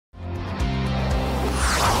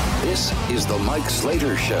This is the Mike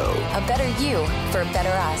Slater Show. A better you for better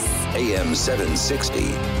us. AM 760,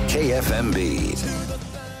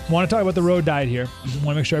 KFMB. I want to talk about the road diet here. I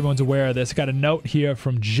want to make sure everyone's aware of this. Got a note here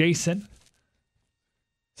from Jason.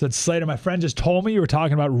 Said, Slater, my friend just told me you were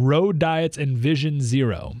talking about road diets and Vision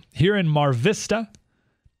Zero. Here in Mar Vista,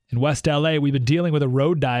 in West LA, we've been dealing with a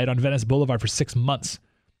road diet on Venice Boulevard for 6 months.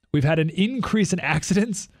 We've had an increase in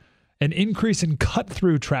accidents, an increase in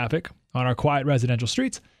cut-through traffic on our quiet residential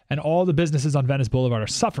streets, and all the businesses on Venice Boulevard are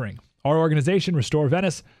suffering. Our organization, Restore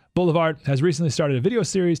Venice Boulevard, has recently started a video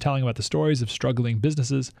series telling about the stories of struggling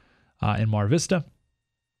businesses in Mar Vista.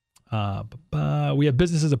 We have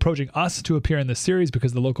businesses approaching us to appear in this series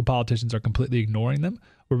because the local politicians are completely ignoring them.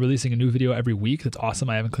 We're releasing a new video every week. That's awesome.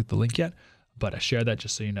 I haven't clicked the link yet, but I share that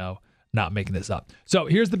just so you know, not making this up. So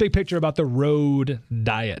here's the big picture about the road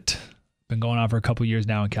diet. Been going on for a couple years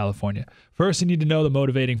now in California. First, you need to know the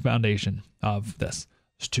motivating foundation of this.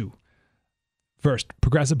 There's two. First,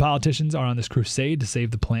 progressive politicians are on this crusade to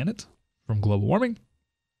save the planet from global warming.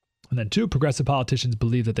 And then two, progressive politicians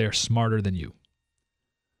believe that they are smarter than you.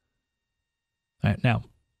 All right, now,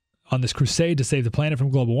 on this crusade to save the planet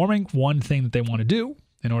from global warming, one thing that they want to do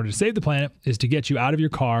in order to save the planet is to get you out of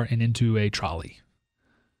your car and into a trolley,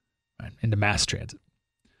 right, into mass transit.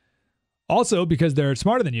 Also, because they're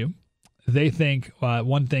smarter than you, they think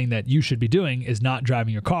one thing that you should be doing is not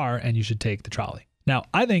driving your car and you should take the trolley. Now,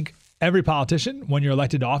 I think every politician, when you're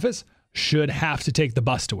elected to office, should have to take the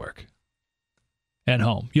bus to work and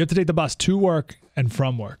home. You have to take the bus to work and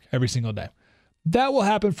from work every single day. That will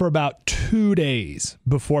happen for about 2 days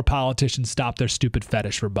before politicians stop their stupid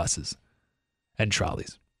fetish for buses and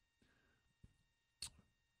trolleys.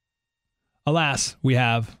 Alas, we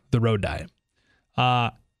have the road diet.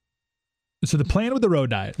 So the plan with the road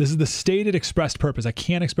diet, this is the stated expressed purpose. I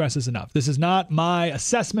can't express this enough. This is not my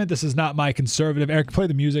assessment. This is not my conservative. Eric, play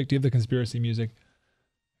the music. Do you have the conspiracy music?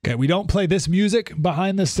 Okay, we don't play this music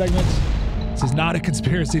behind this segment. This is not a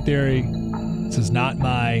conspiracy theory. This is not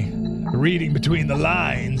my reading between the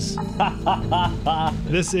lines.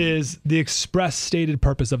 This is the express stated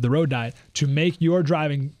purpose of the road diet, to make your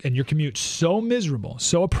driving and your commute so miserable,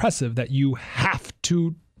 so oppressive that you have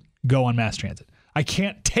to go on mass transit. I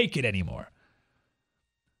can't take it anymore.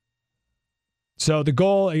 So the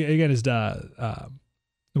goal again is so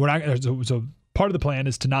part of the plan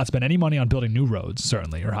is to not spend any money on building new roads,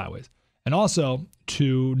 certainly, or highways, and also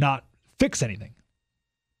to not fix anything,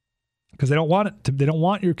 because they don't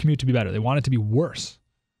want your commute to be better. They want it to be worse.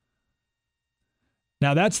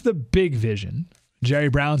 Now that's the big vision. Jerry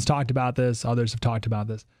Brown's talked about this. Others have talked about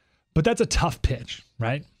this, but that's a tough pitch,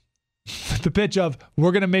 right? The pitch of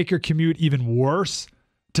we're going to make your commute even worse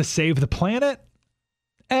to save the planet.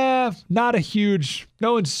 Not a huge,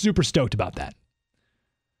 no one's super stoked about that.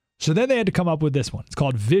 So then they had to come up with this one. It's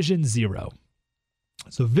called Vision Zero.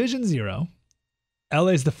 So Vision Zero, LA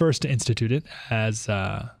is the first to institute it, as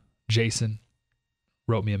Jason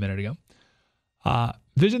wrote me a minute ago.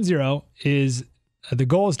 Vision Zero is, the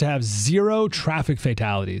goal is to have 0 traffic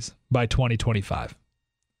fatalities by 2025.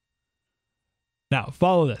 Now,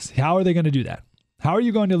 follow this. How are they going to do that? How are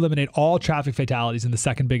you going to eliminate all traffic fatalities in the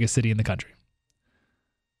second biggest city in the country?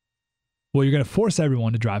 Well, you're going to force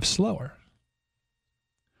everyone to drive slower.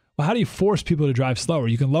 Well, how do you force people to drive slower?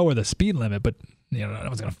 You can lower the speed limit, but no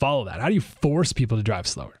one's going to follow that. How do you force people to drive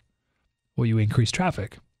slower? Well, you increase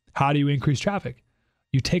traffic. How do you increase traffic?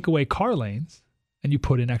 You take away car lanes and you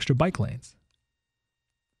put in extra bike lanes.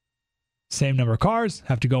 Same number of cars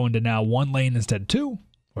have to go into now 1 lane instead of 2,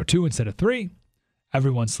 or 2 instead of 3.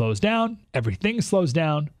 Everyone slows down. Everything slows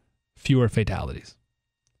down. Fewer fatalities.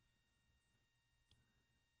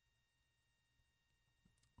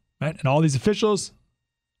 Right? And all these officials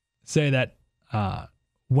say that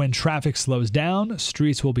when traffic slows down,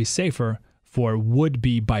 streets will be safer for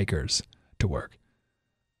would-be bikers to work.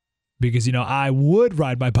 Because, I would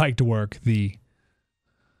ride my bike to work the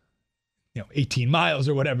 18 miles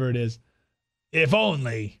or whatever it is, if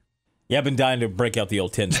only. Yeah, I've been dying to break out the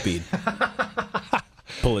old 10 speed.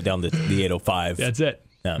 Pull it down the 805. That's it.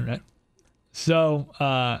 Yeah. All right. So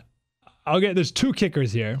there's 2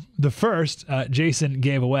 kickers here. The first, Jason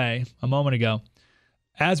gave away a moment ago.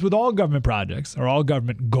 As with all government projects or all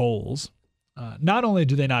government goals, not only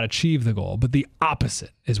do they not achieve the goal, but the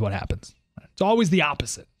opposite is what happens. It's always the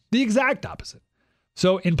opposite, the exact opposite.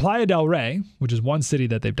 So in Playa del Rey, which is one city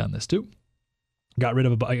that they've done this to, got rid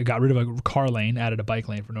of a car lane, added a bike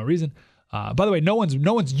lane for no reason. By the way, no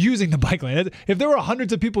one's using the bike lane. If there were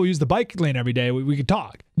hundreds of people who use the bike lane every day, we could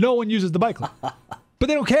talk. No one uses the bike lane. But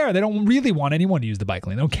they don't care. They don't really want anyone to use the bike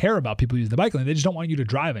lane. They don't care about people using the bike lane. They just don't want you to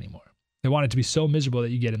drive anymore. They want it to be so miserable that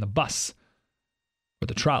you get in the bus or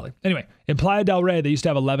the trolley. Anyway, in Playa del Rey, they used to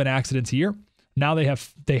have 11 accidents a year. Now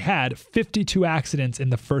they had 52 accidents in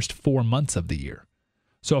the first 4 months of the year.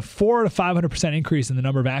 So a 400 to 500% increase in the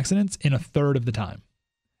number of accidents in a third of the time.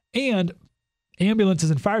 And ambulances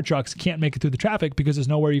and fire trucks can't make it through the traffic because there's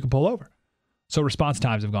nowhere you can pull over. So response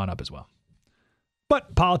times have gone up as well.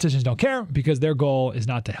 But politicians don't care because their goal is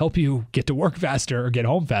not to help you get to work faster or get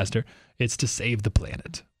home faster. It's to save the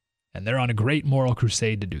planet. And they're on a great moral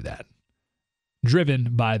crusade to do that,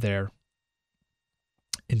 driven by their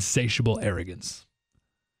insatiable arrogance.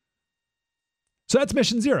 So that's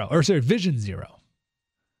Vision Zero.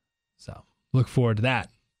 So look forward to that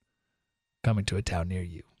coming to a town near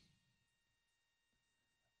you.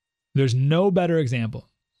 There's no better example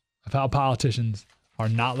of how politicians are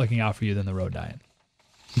not looking out for you than the road diet.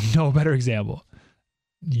 No better example.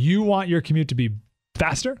 You want your commute to be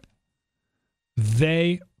faster?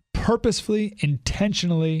 They purposefully,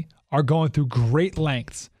 intentionally are going through great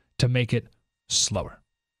lengths to make it slower.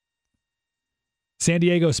 San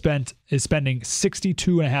Diego is spending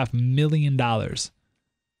 $62.5 million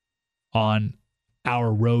on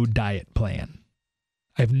our road diet plan.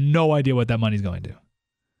 I have no idea what that money's going to.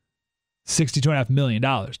 $62.5 million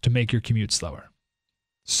to make your commute slower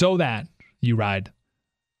so that you ride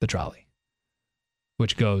the trolley,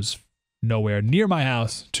 which goes nowhere near my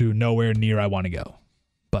house to nowhere near I want to go.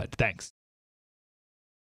 But thanks.